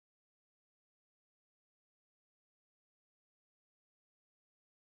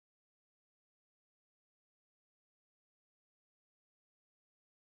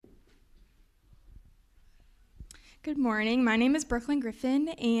Good morning. My name is Brooklyn Griffin,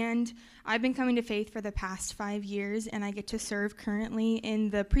 and I've been coming to faith for the past 5 years, and I get to serve currently in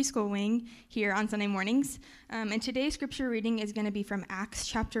the preschool wing here on Sunday mornings. And today's scripture reading is going to be from Acts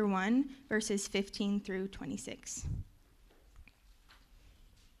chapter 1, verses 15 through 26.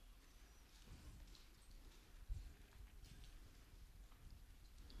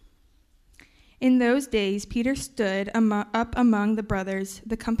 In those days, Peter stood up among the brothers.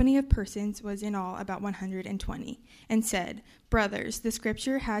 The company of persons was in all about 120, and said, "Brothers, the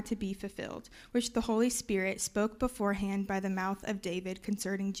scripture had to be fulfilled, which the Holy Spirit spoke beforehand by the mouth of David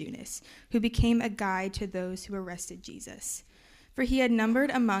concerning Judas, who became a guide to those who arrested Jesus. For he had numbered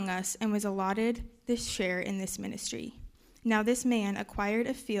among us and was allotted this share in this ministry. Now this man acquired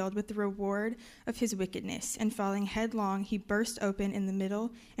a field with the reward of his wickedness, and falling headlong, he burst open in the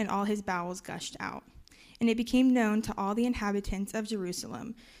middle, and all his bowels gushed out. And it became known to all the inhabitants of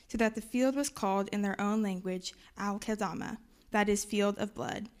Jerusalem, so that the field was called in their own language Al-Kedama, that is, field of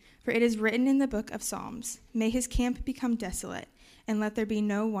blood. For it is written in the book of Psalms, 'May his camp become desolate, and let there be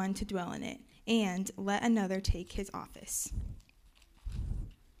no one to dwell in it, and let another take his office.'"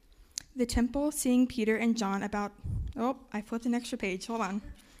 The temple, seeing Peter and John I flipped an extra page, hold on.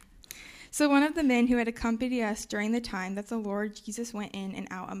 So one of the men who had accompanied us during the time that the Lord Jesus went in and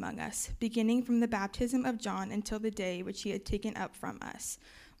out among us, beginning from the baptism of John until the day which he had taken up from us,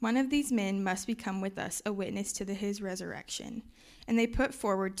 one of these men must become with us a witness to his resurrection. And they put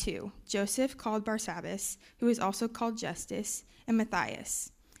forward two, Joseph called Barsabbas, who is also called Justus, and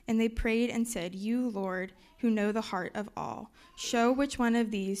Matthias. And they prayed and said, "You, Lord, who know the heart of all, show which one of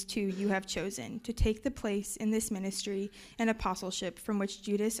these two you have chosen to take the place in this ministry and apostleship from which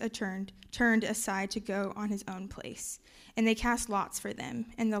Judas turned aside to go on his own place." And they cast lots for them,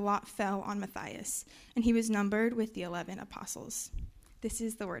 and the lot fell on Matthias, and he was numbered with the 11 apostles. This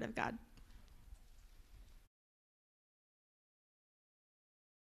is the word of God.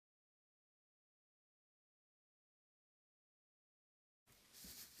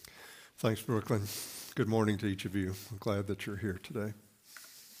 Thanks, Brooklyn. Good morning to each of you. I'm glad that you're here today.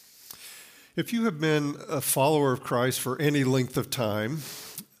 If you have been a follower of Christ for any length of time,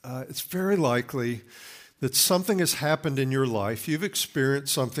 it's very likely that something has happened in your life. You've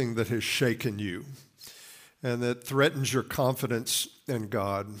experienced something that has shaken you and that threatens your confidence in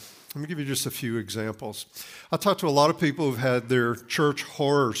God. Let me give you just a few examples. I talk to a lot of people who've had their church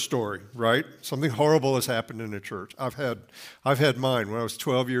horror story, right? Something horrible has happened in a church. I've had mine. When I was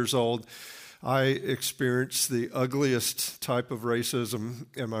 12 years old, I experienced the ugliest type of racism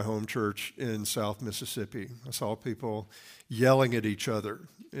in my home church in South Mississippi. I saw people yelling at each other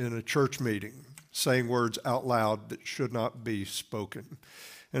in a church meeting, saying words out loud that should not be spoken.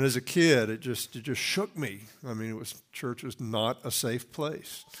 And as a kid, it just shook me. I mean, church was not a safe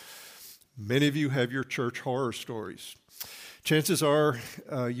place. Many of you have your church horror stories. Chances are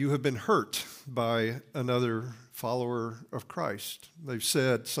you have been hurt by another follower of Christ. They've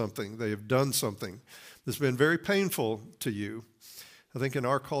said something, they have done something that's been very painful to you. I think in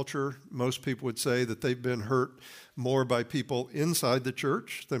our culture, most people would say that they've been hurt more by people inside the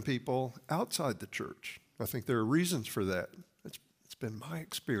church than people outside the church. I think there are reasons for that. It's been my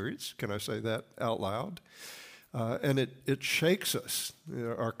experience. Can I say that out loud? And it shakes us.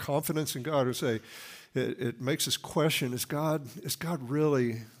 Our confidence in God, it makes us question, is God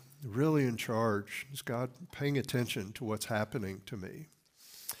really in charge? Is God paying attention to what's happening to me?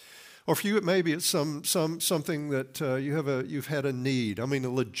 Or for you, maybe it's something that you've had a need. I mean, a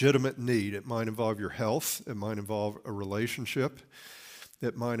legitimate need. It might involve your health. It might involve a relationship.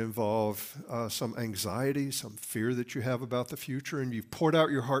 It might involve some anxiety, some fear that you have about the future, and you've poured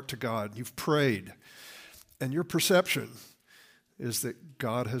out your heart to God. You've prayed. And your perception is that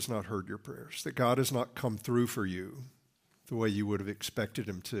God has not heard your prayers, that God has not come through for you the way you would have expected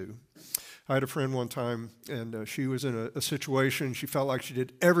him to. I had a friend one time, and she was in a situation, she felt like she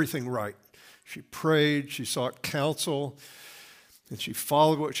did everything right. She prayed, she sought counsel, and she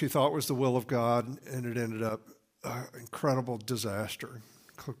followed what she thought was the will of God, and it ended up an incredible disaster,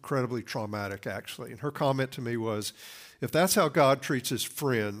 incredibly traumatic, actually. And her comment to me was, if that's how God treats his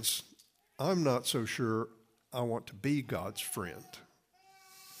friends, I'm not so sure I want to be God's friend.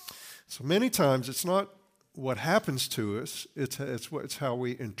 So many times it's not what happens to us, it's how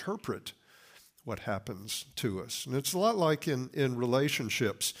we interpret what happens to us. And it's a lot like in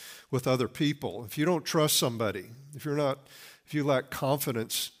relationships with other people. If you don't trust somebody, if you lack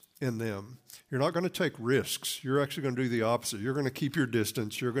confidence in them, you're not going to take risks. You're actually going to do the opposite. You're going to keep your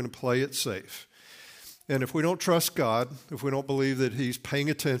distance. You're going to play it safe. And if we don't trust God, if we don't believe that he's paying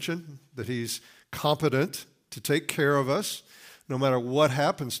attention, that he's competent to take care of us, no matter what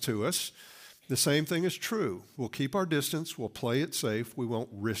happens to us, The same thing is true. We'll keep our distance. We'll play it safe. We won't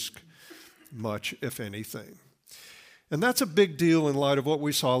risk much, if anything. And that's a big deal in light of what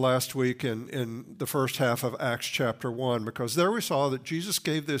we saw last week in the first half of Acts chapter 1, because there we saw that Jesus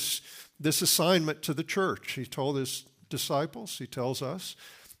gave this assignment to the church. He told his disciples, he tells us,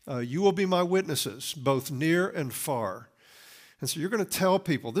 you will be my witnesses, both near and far. And so you're going to tell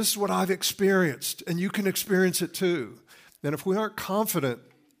people, this is what I've experienced, and you can experience it too. And if we aren't confident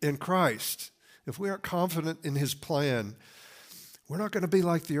in Christ, if we aren't confident in his plan, we're not going to be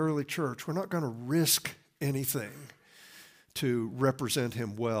like the early church. We're not going to risk anything to represent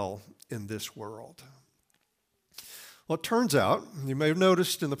him well in this world. Well, it turns out, you may have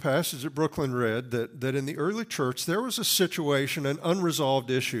noticed in the passage that Brooklyn read, that in the early church there was a situation, an unresolved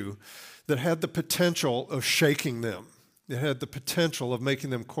issue that had the potential of shaking them. It had the potential of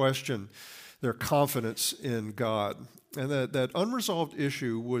making them question their confidence in God. And that unresolved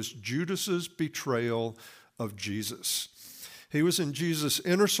issue was Judas's betrayal of Jesus. He was in Jesus'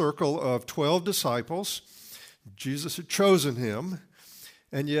 inner circle of 12 disciples. Jesus had chosen him,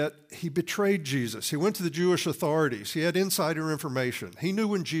 and yet he betrayed Jesus. He went to the Jewish authorities. He had insider information. He knew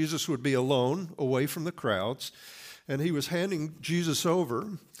when Jesus would be alone, away from the crowds, and he was handing Jesus over.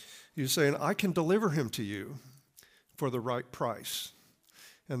 He was saying, I can deliver him to you for the right price.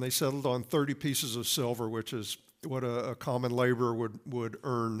 And they settled on 30 pieces of silver, which is what a common laborer would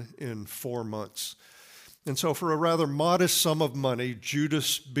earn in 4 months. And so for a rather modest sum of money,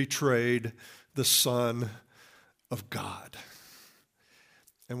 Judas betrayed the Son of God.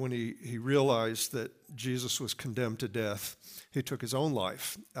 And when he realized that Jesus was condemned to death, he took his own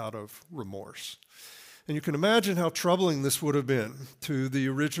life out of remorse. And you can imagine how troubling this would have been to the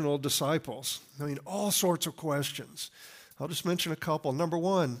original disciples. I mean, all sorts of questions. I'll just mention a couple. Number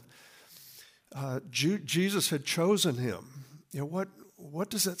one, Jesus had chosen him. You know, what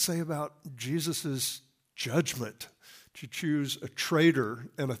does that say about Jesus' judgment to choose a traitor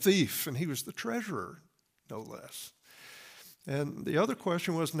and a thief? And he was the treasurer, no less. And the other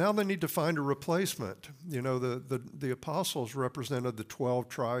question was, now they need to find a replacement. You know, the apostles represented the 12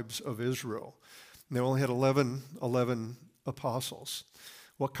 tribes of Israel. And they only had 11 apostles.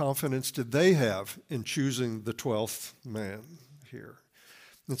 What confidence did they have in choosing the 12th man here?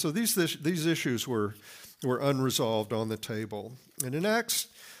 And so these issues were unresolved on the table. And in Acts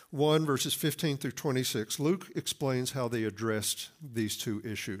 1, verses 15 through 26, Luke explains how they addressed these two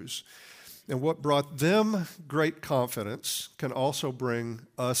issues. And what brought them great confidence can also bring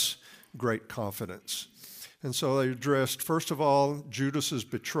us great confidence. And so they addressed, first of all, Judas's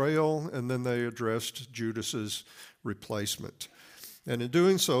betrayal, and then they addressed Judas's replacement. And in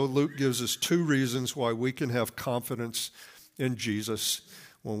doing so, Luke gives us two reasons why we can have confidence in Jesus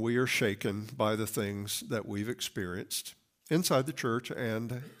when we are shaken by the things that we've experienced inside the church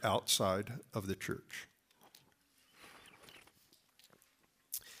and outside of the church.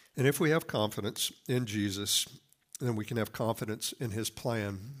 And if we have confidence in Jesus, then we can have confidence in his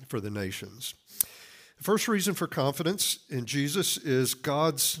plan for the nations. The first reason for confidence in Jesus is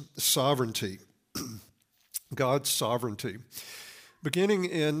God's sovereignty. God's sovereignty. Beginning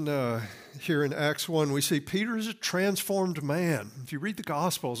here in Acts 1, we see Peter is a transformed man. If you read the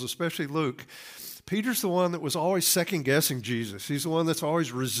Gospels, especially Luke, Peter's the one that was always second-guessing Jesus. He's the one that's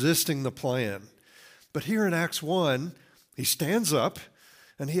always resisting the plan. But here in Acts 1, he stands up,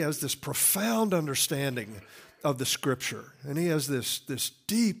 and he has this profound understanding of the Scripture. And he has this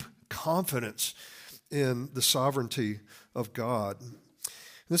deep confidence in the sovereignty of God.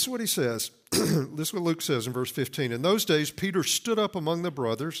 This is what he says. This is what Luke says in verse 15. In those days, Peter stood up among the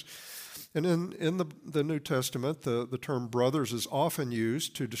brothers. And in the New Testament, the term brothers is often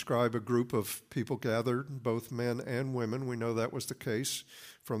used to describe a group of people gathered, both men and women. We know that was the case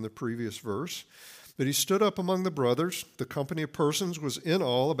from the previous verse. But he stood up among the brothers. The company of persons was in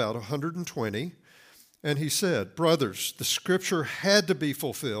all about 120. And he said, brothers, the scripture had to be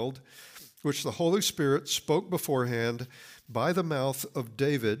fulfilled, which the Holy Spirit spoke beforehand by the mouth of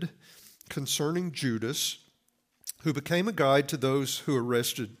David concerning Judas, who became a guide to those who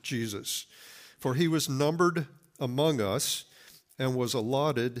arrested Jesus. For he was numbered among us and was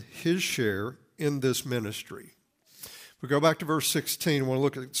allotted his share in this ministry. We go back to verse 16. I want to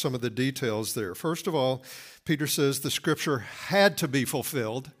look at some of the details there. First of all, Peter says the scripture had to be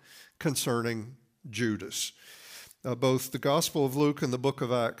fulfilled concerning Judas. Both the Gospel of Luke and the book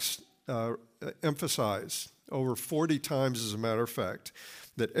of Acts emphasize over 40 times, as a matter of fact,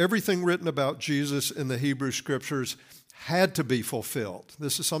 that everything written about Jesus in the Hebrew Scriptures had to be fulfilled.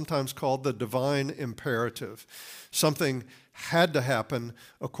 This is sometimes called the divine imperative. Something had to happen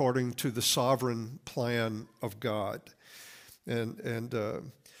according to the sovereign plan of God. And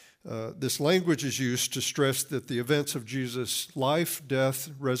This language is used to stress that the events of Jesus' life, death,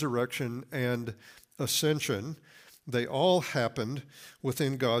 resurrection, and ascension, they all happened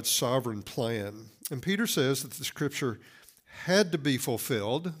within God's sovereign plan. And Peter says that the scripture had to be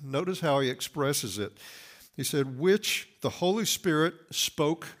fulfilled. Notice how he expresses it. He said, which the Holy Spirit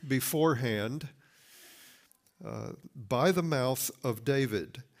spoke beforehand by the mouth of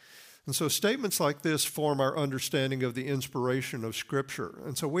David. And so statements like this form our understanding of the inspiration of Scripture.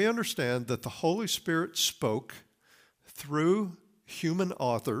 And so we understand that the Holy Spirit spoke through human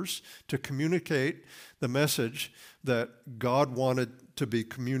authors to communicate the message that God wanted to be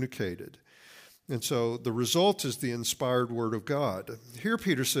communicated. And so the result is the inspired Word of God. Here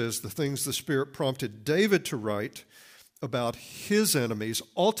Peter says the things the Spirit prompted David to write about his enemies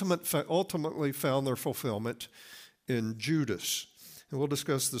ultimately found their fulfillment in Judas. And we'll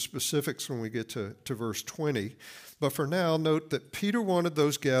discuss the specifics when we get to verse 20. But for now, note that Peter wanted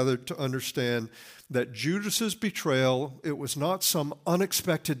those gathered to understand that Judas's betrayal, it was not some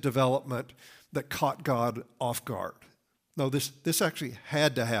unexpected development that caught God off guard. No, this actually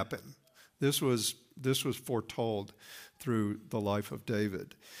had to happen. This was foretold through the life of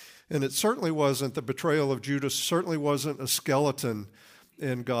David. And it certainly wasn't, the betrayal of Judas certainly wasn't a skeleton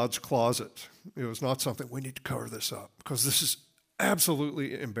in God's closet. It was not something, we need to cover this up, because this is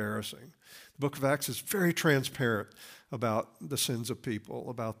absolutely embarrassing. The book of Acts is very transparent about the sins of people,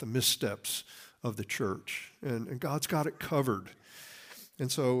 about the missteps of the church, and God's got it covered.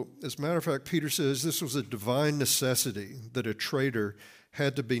 And so, as a matter of fact, Peter says this was a divine necessity that a traitor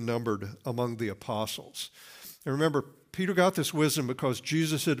had to be numbered among the apostles. And remember, Peter got this wisdom because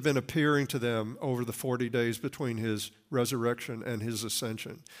Jesus had been appearing to them over the 40 days between his resurrection and his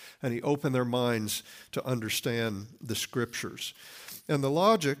ascension. And he opened their minds to understand the scriptures. And the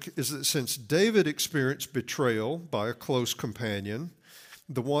logic is that since David experienced betrayal by a close companion,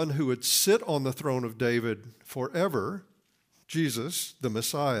 the one who would sit on the throne of David forever, Jesus, the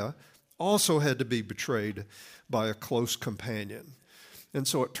Messiah, also had to be betrayed by a close companion. And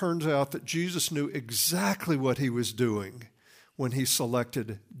so it turns out that Jesus knew exactly what he was doing when he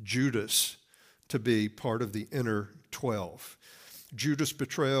selected Judas to be part of the inner 12. Judas'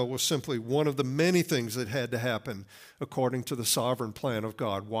 betrayal was simply one of the many things that had to happen according to the sovereign plan of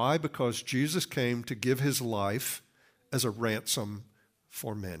God. Why? Because Jesus came to give his life as a ransom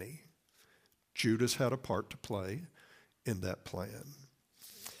for many. Judas had a part to play in that plan.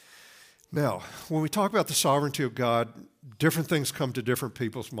 Now, when we talk about the sovereignty of God, different things come to different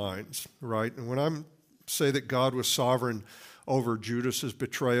people's minds, right? And when I say that God was sovereign over Judas's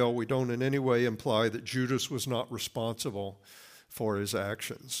betrayal, we don't in any way imply that Judas was not responsible for his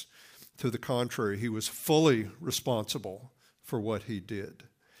actions. To the contrary, he was fully responsible for what he did.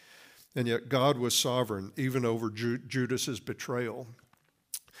 And yet God was sovereign even over Judas's betrayal.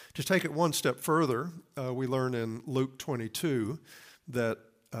 To take it one step further, we learn in Luke 22 that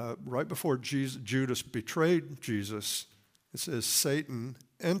right before Judas betrayed Jesus, it says Satan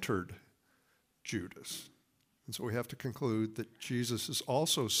entered Judas. And so we have to conclude that Jesus is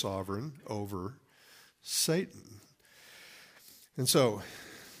also sovereign over Satan. And so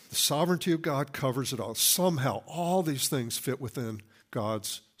the sovereignty of God covers it all. Somehow all these things fit within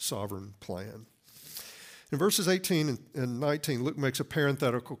God's sovereign plan. In verses 18 and 19, Luke makes a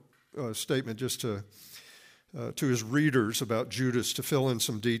parenthetical statement just to his readers about Judas to fill in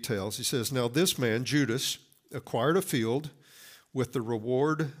some details. He says, now this man, Judas, acquired a field with the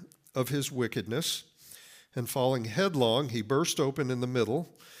reward of his wickedness, and falling headlong, he burst open in the middle,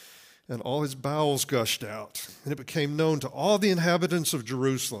 and all his bowels gushed out. And it became known to all the inhabitants of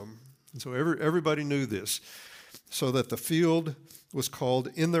Jerusalem. And so everybody knew this, so that the field was called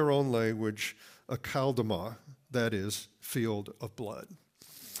in their own language Akeldama, that is, field of blood.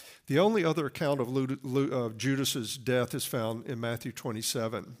 The only other account of Judas's death is found in Matthew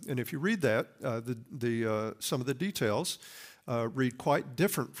 27. And if you read that, some of the details read quite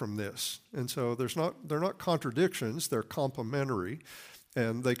different from this. And so they're not contradictions, they're complementary,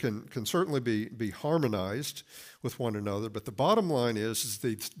 and they can certainly be harmonized with one another. But the bottom line is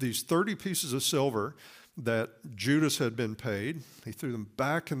these 30 pieces of silver that Judas had been paid, he threw them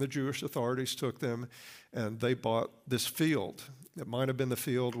back, and the Jewish authorities took them, and they bought this field. It might have been the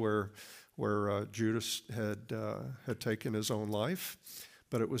field where Judas had taken his own life,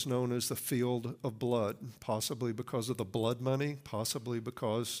 but it was known as the field of blood, possibly because of the blood money, possibly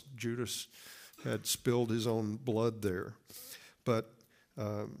because Judas had spilled his own blood there. But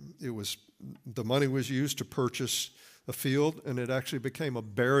the money was used to purchase a field, and it actually became a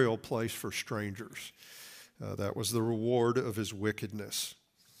burial place for strangers. That was the reward of his wickedness.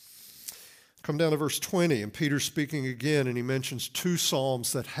 Come down to verse 20, and Peter's speaking again, and he mentions two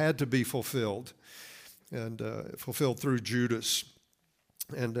psalms that had to be fulfilled, and fulfilled through Judas.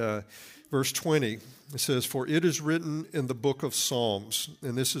 And verse 20, it says, "For it is written in the book of Psalms,"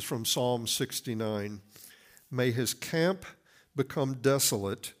 and this is from Psalm 69, "May his camp become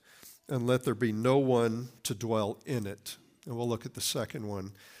desolate, and let there be no one to dwell in it." And we'll look at the second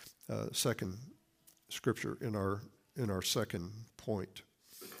one, second scripture in our second point.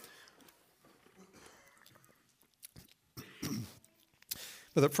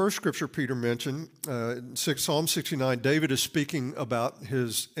 But that first scripture Peter mentioned, Psalm 69, David is speaking about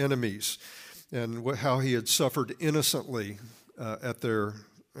his enemies and how he had suffered innocently at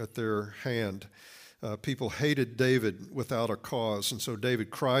their hand. People hated David without a cause, and so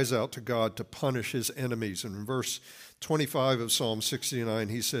David cries out to God to punish his enemies. And in verse 25 of Psalm 69,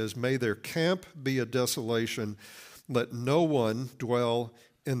 he says, "May their camp be a desolation, let no one dwell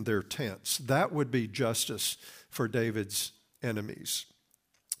in their tents." That would be justice for David's enemies.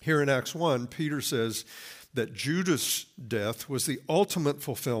 Here in Acts 1, Peter says that Judas' death was the ultimate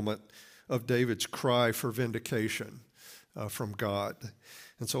fulfillment of David's cry for vindication from God.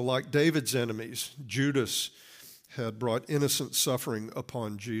 And so like David's enemies, Judas had brought innocent suffering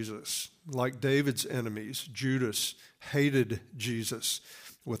upon Jesus. Like David's enemies, Judas hated Jesus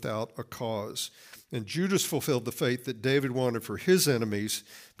without a cause. And Judas fulfilled the fate that David wanted for his enemies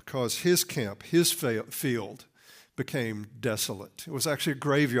because his camp, his field, became desolate. It was actually a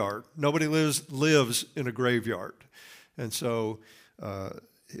graveyard. Nobody lives in a graveyard. And so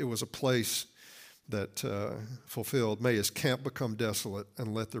it was a place that fulfilled, "May his camp become desolate,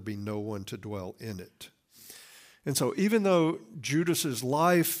 and let there be no one to dwell in it." And so even though Judas's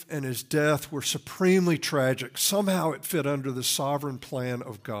life and his death were supremely tragic, somehow it fit under the sovereign plan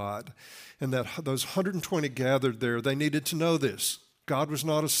of God. And that those 120 gathered there, they needed to know this. God was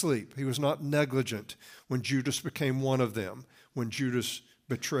not asleep. He was not negligent when Judas became one of them, when Judas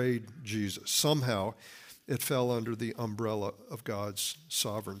betrayed Jesus. Somehow it fell under the umbrella of God's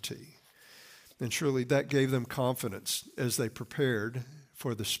sovereignty. And surely that gave them confidence as they prepared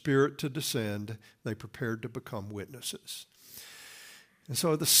for the Spirit to descend. They prepared to become witnesses. And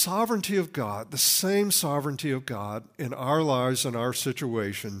so the sovereignty of God, the same sovereignty of God in our lives and our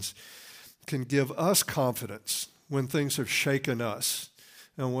situations, can give us confidence when things have shaken us,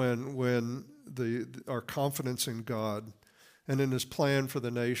 and when our confidence in God and in His plan for the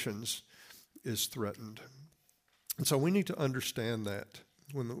nations is threatened. And so we need to understand that.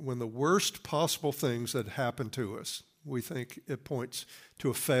 When the worst possible things that happen to us, we think it points to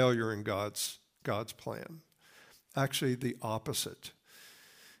a failure in God's plan. Actually, the opposite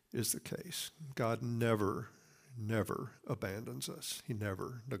is the case. God never abandons us. He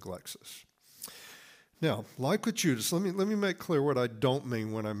never neglects us. Now, like with Judas, let me make clear what I don't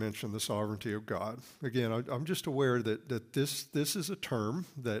mean when I mention the sovereignty of God. Again, I'm just aware that this is a term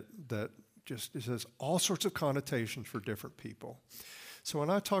that just it has all sorts of connotations for different people. So when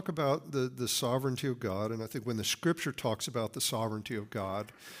I talk about the sovereignty of God, and I think when the Scripture talks about the sovereignty of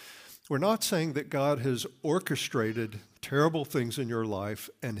God, we're not saying that God has orchestrated terrible things in your life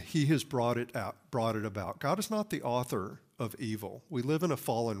and He has brought it about. God is not the author of evil. We live in a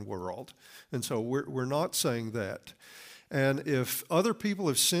fallen world, and so we're not saying that. And if other people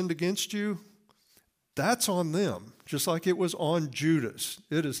have sinned against you, that's on them, just like it was on Judas.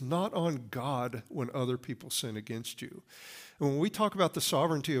 It is not on God when other people sin against you. And when we talk about the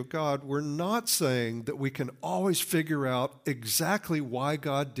sovereignty of God, we're not saying that we can always figure out exactly why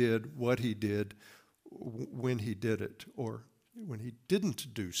God did what He did when He did it or when He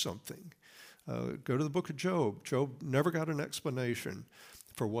didn't do something. Go to the book of Job. Job never got an explanation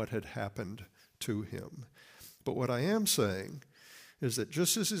for what had happened to him. But what I am saying is that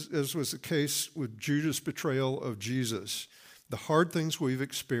just as was the case with Judas' betrayal of Jesus, the hard things we've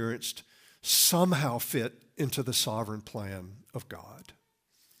experienced somehow fit into the sovereign plan of God.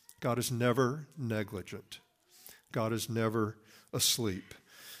 God is never negligent. God is never asleep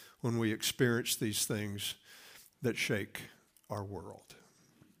when we experience these things that shake our world.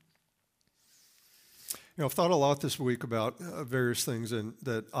 You know, I've thought a lot this week about various things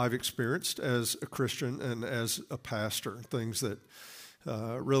that I've experienced as a Christian and as a pastor, things that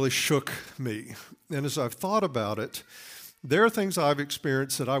really shook me. And as I've thought about it, there are things I've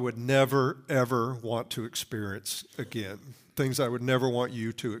experienced that I would never, ever want to experience again, things I would never want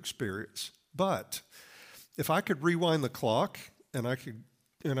you to experience. But if I could rewind the clock and I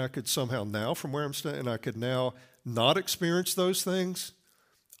could somehow now, from where I'm standing, and I could now not experience those things,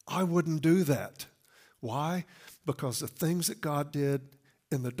 I wouldn't do that. Why? Because the things that God did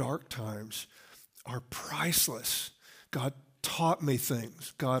in the dark times are priceless. God taught me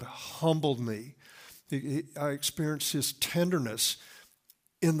things. God humbled me. I experienced his tenderness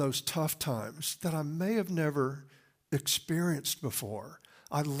in those tough times that I may have never experienced before.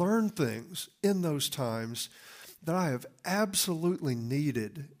 I learned things in those times that I have absolutely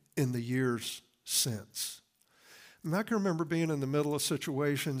needed in the years since. And I can remember being in the middle of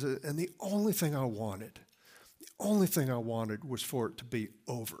situations, and the only thing I wanted was for it to be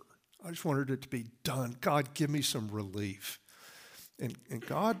over. I just wanted it to be done. God, give me some relief. And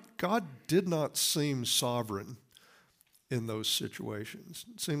God did not seem sovereign in those situations.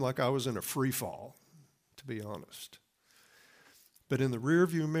 It seemed like I was in a free fall, to be honest. But in the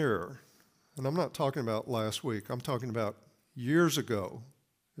rearview mirror, and I'm not talking about last week, I'm talking about years ago,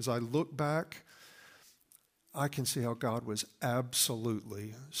 as I look back, I can see how God was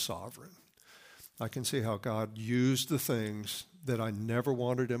absolutely sovereign. I can see how God used the things that I never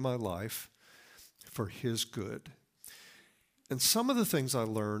wanted in my life for his good. And some of the things I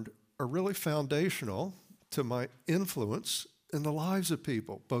learned are really foundational to my influence in the lives of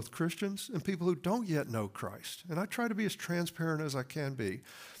people, both Christians and people who don't yet know Christ. And I try to be as transparent as I can be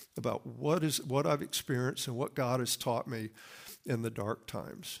about what I've experienced and what God has taught me in the dark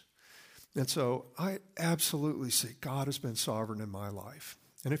times. And so I absolutely see God has been sovereign in my life.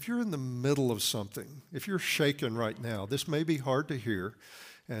 And if you're in the middle of something, if you're shaken right now, this may be hard to hear,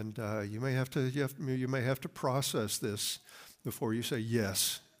 and you may have to process this before you say,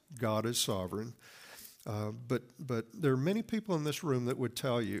 yes, God is sovereign. But there are many people in this room that would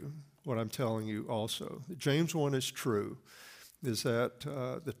tell you what I'm telling you also. James 1 is true, is that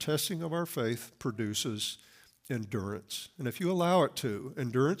the testing of our faith produces endurance. And if you allow it to,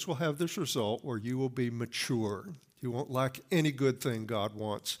 endurance will have this result where you will be mature. You won't lack any good thing God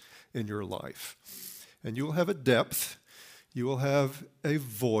wants in your life. And you will have a depth. You will have a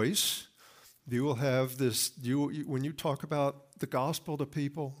voice. You will have this, when you talk about the gospel to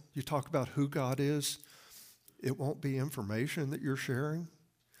people, you talk about who God is, it won't be information that you're sharing.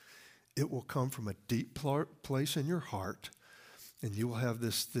 It will come from a deep place in your heart, and you will have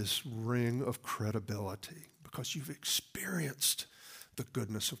this ring of credibility because you've experienced the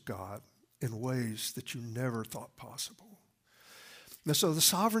goodness of God in ways that you never thought possible. And so the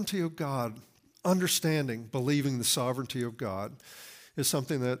sovereignty of God, understanding, believing the sovereignty of God, is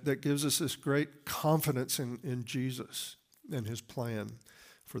something that gives us this great confidence in Jesus and his plan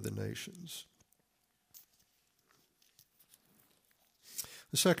for the nations.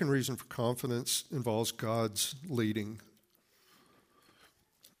 The second reason for confidence involves God's leading.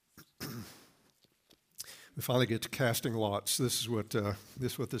 We finally get to casting lots. This is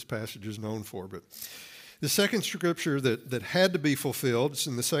what this passage is known for. But the second scripture that had to be fulfilled, it's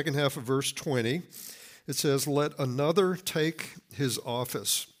in the second half of verse 20. It says, "Let another take his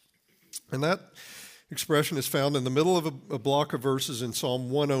office." And that expression is found in the middle of a block of verses in Psalm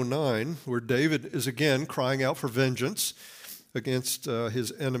 109, where David is again crying out for vengeance against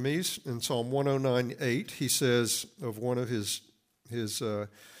his enemies. In Psalm 109:8, he says of one of his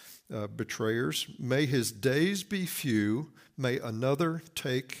betrayers, "May his days be few, may another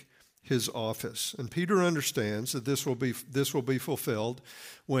take his office." And Peter understands that this will be fulfilled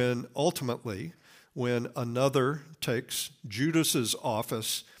when another takes Judas's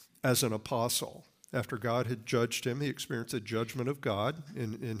office as an apostle. After God had judged him, he experienced the judgment of God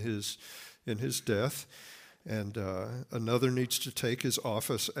in his death, and another needs to take his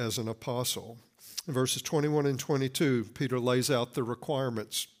office as an apostle. In verses 21 and 22, Peter lays out the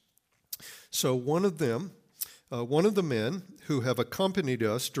requirements. "So one of the men who have accompanied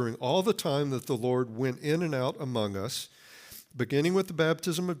us during all the time that the Lord went in and out among us, beginning with the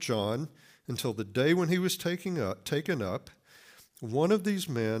baptism of John until the day when he was taken up, one of these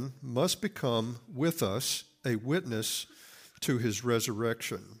men must become with us a witness to his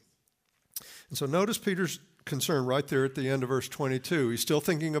resurrection." And so notice Peter's concern right there at the end of verse 22. He's still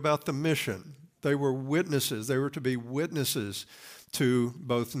thinking about the mission. They were witnesses. They were to be witnesses to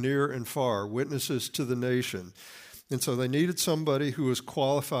both near and far, witnesses to the nation. And so they needed somebody who was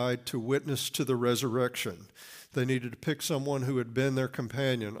qualified to witness to the resurrection. They needed to pick someone who had been their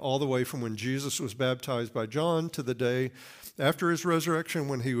companion all the way from when Jesus was baptized by John to the day after his resurrection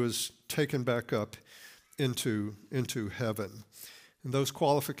when he was taken back up into heaven. And those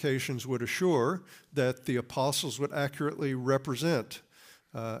qualifications would assure that the apostles would accurately represent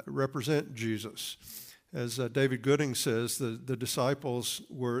Jesus. As David Gooding says, the disciples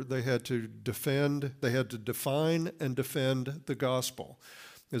they had to define and defend the gospel.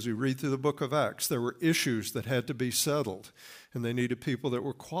 As we read through the book of Acts, there were issues that had to be settled, and they needed people that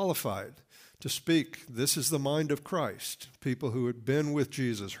were qualified to speak. This is the mind of Christ. People who had been with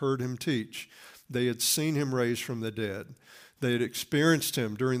Jesus, heard him teach. They had seen him raised from the dead. They had experienced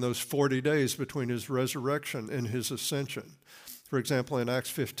him during those 40 days between his resurrection and his ascension. For example, in Acts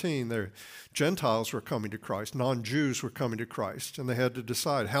 15, the Gentiles were coming to Christ. Non-Jews were coming to Christ, and they had to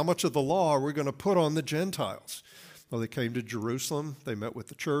decide, how much of the law are we going to put on the Gentiles? Well, they came to Jerusalem. They met with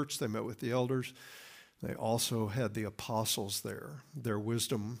the church. They met with the elders. They also had the apostles there. Their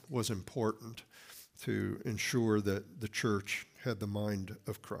wisdom was important to ensure that the church had the mind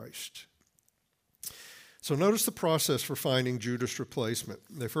of Christ. So notice the process for finding Judas' replacement.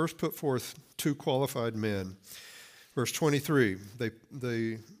 They first put forth 2 qualified men. Verse 23,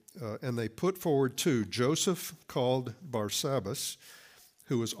 they put forward 2, Joseph called Barsabbas,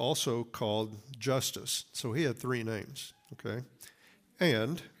 who was also called Justus. So he had 3 names, okay?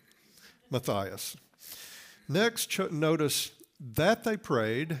 And Matthias. Next, notice that they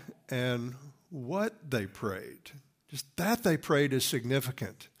prayed and what they prayed. Just that they prayed is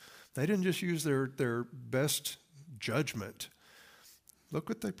significant. They didn't just use their best judgment. Look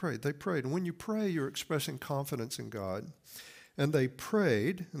what they prayed. They prayed. And when you pray, you're expressing confidence in God. And they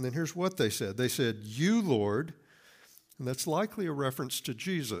prayed, and then here's what they said. They said, "You, Lord," and that's likely a reference to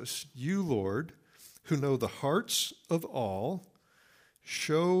Jesus, "You, Lord, who know the hearts of all,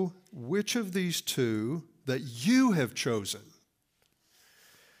 show which of these 2 that you have chosen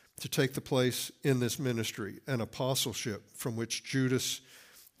to take the place in this ministry and apostleship from which Judas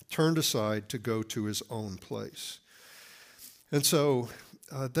turned aside to go to his own place." And so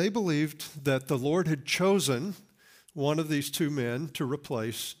they believed that the Lord had chosen one of these 2 men to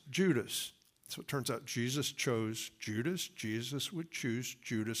replace Judas. So it turns out Jesus chose Judas. Jesus would choose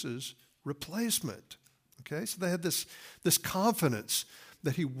Judas's replacement. Okay, so they had this confidence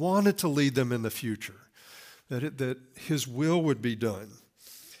that he wanted to lead them in the future, that his will would be done.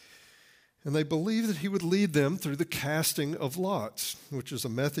 And they believed that he would lead them through the casting of lots, which is a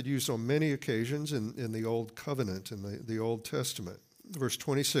method used on many occasions in the Old Covenant, in the Old Testament. Verse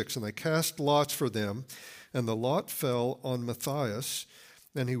 26, and they cast lots for them, and the lot fell on Matthias,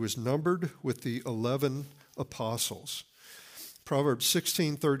 and he was numbered with the 11 apostles. Proverbs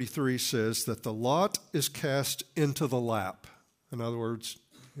 16:33 says that the lot is cast into the lap. In other words,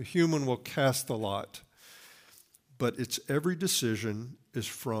 a human will cast the lot, but its every decision is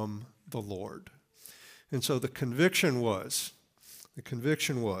from the Lord. And so the conviction was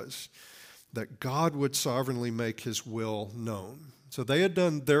that God would sovereignly make his will known. So they had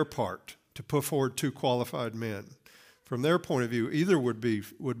done their part to put forward 2 qualified men. From their point of view, either would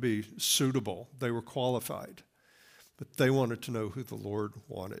be suitable. They were qualified. But they wanted to know who the Lord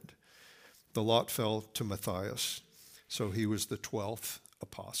wanted. The lot fell to Matthias, so he was the 12th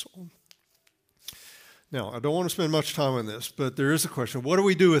apostle. Now, I don't want to spend much time on this, but there is a question. What do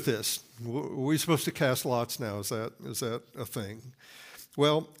we do with this? Are we supposed to cast lots now? Is that a thing?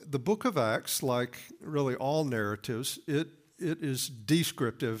 Well, the book of Acts, like really all narratives, it is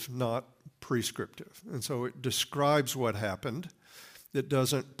descriptive, not prescriptive. And so it describes what happened. It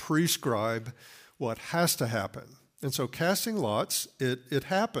doesn't prescribe what has to happen. And so casting lots, it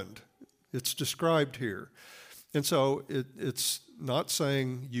happened. It's described here. And so it's not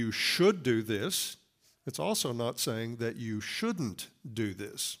saying you should do this. It's also not saying that you shouldn't do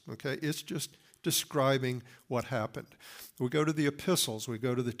this, okay? It's just describing what happened. We go to the epistles, we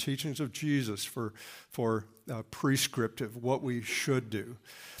go to the teachings of Jesus for prescriptive, what we should do.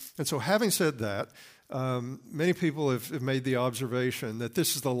 And so having said that, many people have made the observation that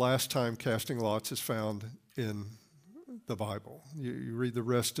this is the last time casting lots is found in the Bible. You read the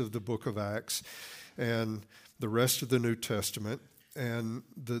rest of the book of Acts and the rest of the New Testament, and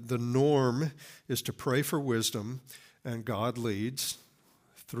the norm is to pray for wisdom, and God leads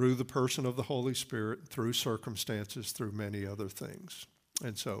through the person of the Holy Spirit, through circumstances, through many other things.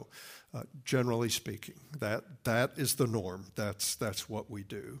 And so, generally speaking, that is the norm. That's what we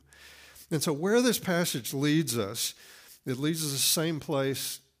do. And so where this passage leads us, it leads us the same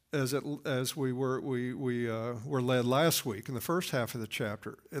place as we were led last week in the first half of the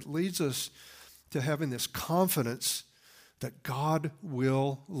chapter. It leads us to having this confidence that God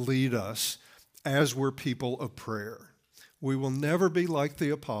will lead us as we're people of prayer. We will never be like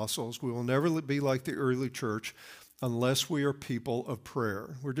the apostles. We will never be like the early church unless we are people of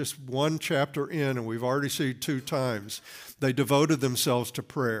prayer. We're just one chapter in, and we've already seen 2 times. They devoted themselves to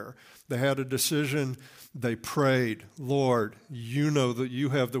prayer. They had a decision. They prayed, Lord, you know that you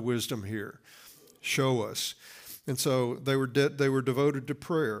have the wisdom here. Show us. And so they were devoted to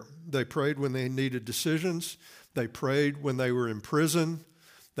prayer. They prayed when they needed decisions. They prayed when they were in prison.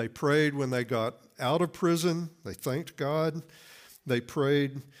 They prayed when they got out of prison. They thanked God. They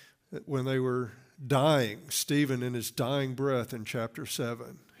prayed when they were dying. Stephen, in his dying breath in chapter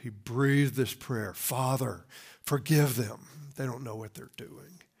 7, He breathed this prayer, Father, forgive them. They don't know what they're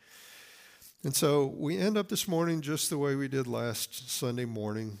doing. And so we end up this morning just the way we did last Sunday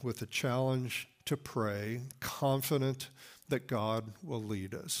morning, with a challenge to pray, confident that God will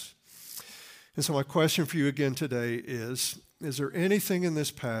lead us. And so my question for you again today is there anything in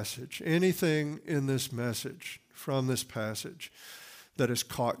this passage, anything in this message, from this passage, that has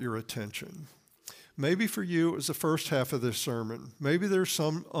caught your attention? Maybe for you it was the first half of this sermon. Maybe there's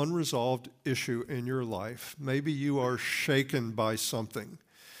some unresolved issue in your life. Maybe you are shaken by something,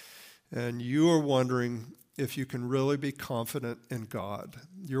 and you are wondering if you can really be confident in God.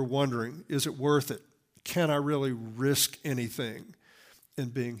 You're wondering, is it worth it? Can I really risk anything in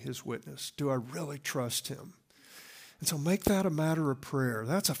being his witness? Do I really trust him? And so make that a matter of prayer.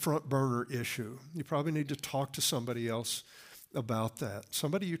 That's a front burner issue. You probably need to talk to somebody else about that.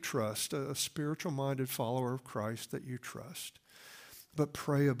 Somebody you trust, a spiritual-minded follower of Christ that you trust. But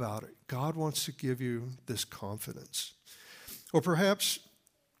pray about it. God wants to give you this confidence. Or perhaps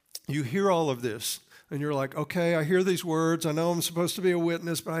you hear all of this and you're like, okay, I hear these words. I know I'm supposed to be a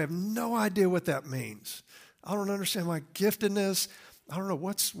witness, but I have no idea what that means. I don't understand my giftedness. I don't know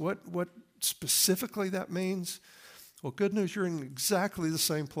what specifically that means. Well, good news, you're in exactly the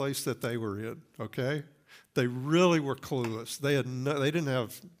same place that they were in, okay? They really were clueless. They didn't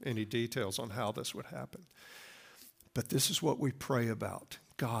have any details on how this would happen. But this is what we pray about.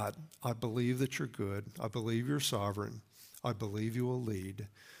 God, I believe that you're good. I believe you're sovereign. I believe you will lead.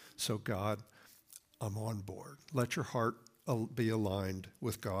 So God, I'm on board. Let your heart be aligned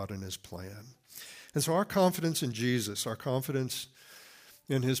with God and his plan. And so our confidence in Jesus, our confidence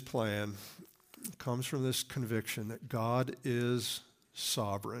in his plan, comes from this conviction that God is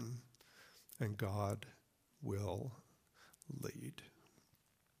sovereign and God will lead.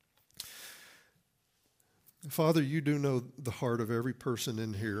 Father, you do know the heart of every person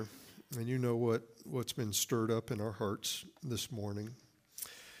in here, and you know what's been stirred up in our hearts this morning.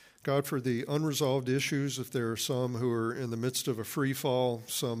 God, for the unresolved issues, if there are some who are in the midst of a free fall,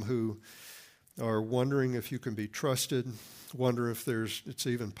 some who are wondering if you can be trusted, wonder if it's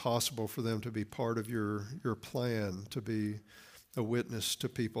even possible for them to be part of your plan, to be a witness to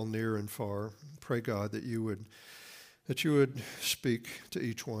people near and far. Pray, God, that you would speak to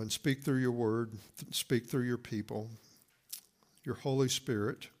each one, speak through your word, speak through your people, your Holy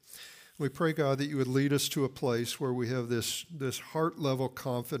Spirit. We pray, God, that you would lead us to a place where we have this heart-level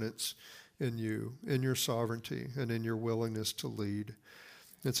confidence in you, in your sovereignty, and in your willingness to lead.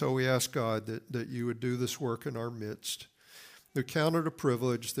 And so we ask, God, that you would do this work in our midst. We count it a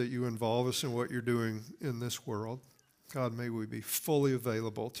privilege that you involve us in what you're doing in this world. God, may we be fully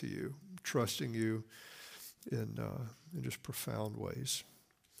available to you, trusting you in just profound ways.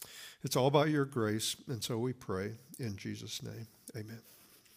 It's all by your grace, and so we pray in Jesus' name. Amen.